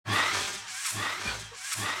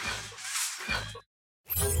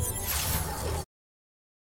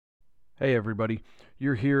Hey everybody,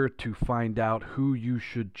 you're here to find out who you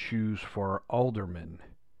should choose for Alderman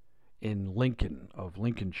in Lincoln of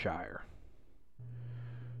Lincolnshire.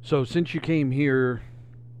 So since you came here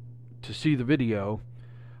to see the video,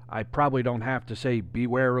 I probably don't have to say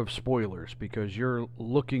beware of spoilers because you're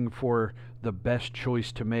looking for the best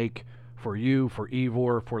choice to make for you, for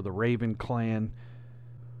Eivor, for the Raven clan.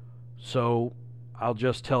 So I'll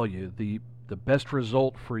just tell you, the best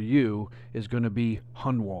result for you is going to be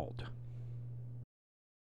Hunwald.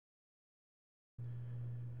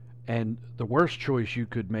 And the worst choice you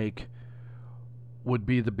could make would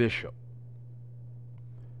be the bishop.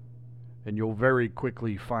 And you'll very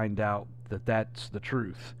quickly find out that that's the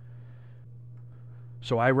truth.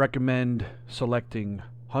 So I recommend selecting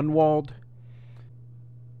Hunwald.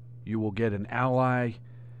 You will get an ally.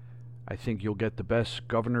 I think you'll get the best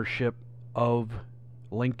governorship of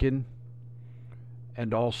Lincoln.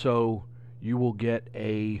 And also you will get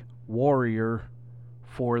a warrior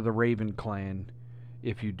for the Raven clan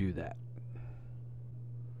if you do that.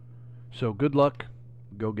 So good luck.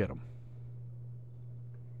 Go get them.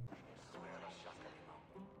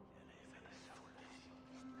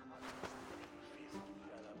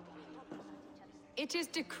 It is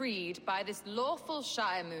decreed by this lawful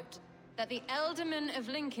shire moot that the Ealdorman of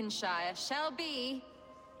Lincolnshire shall be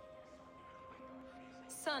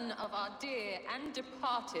son of our dear and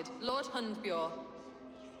departed Lord Hundbjorn,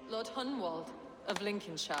 Lord Hunwald of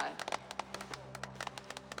Lincolnshire.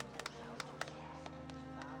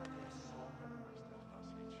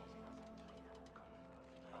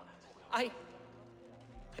 I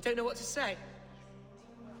don't know what to say.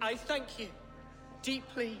 I thank you,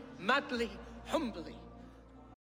 deeply, madly, humbly,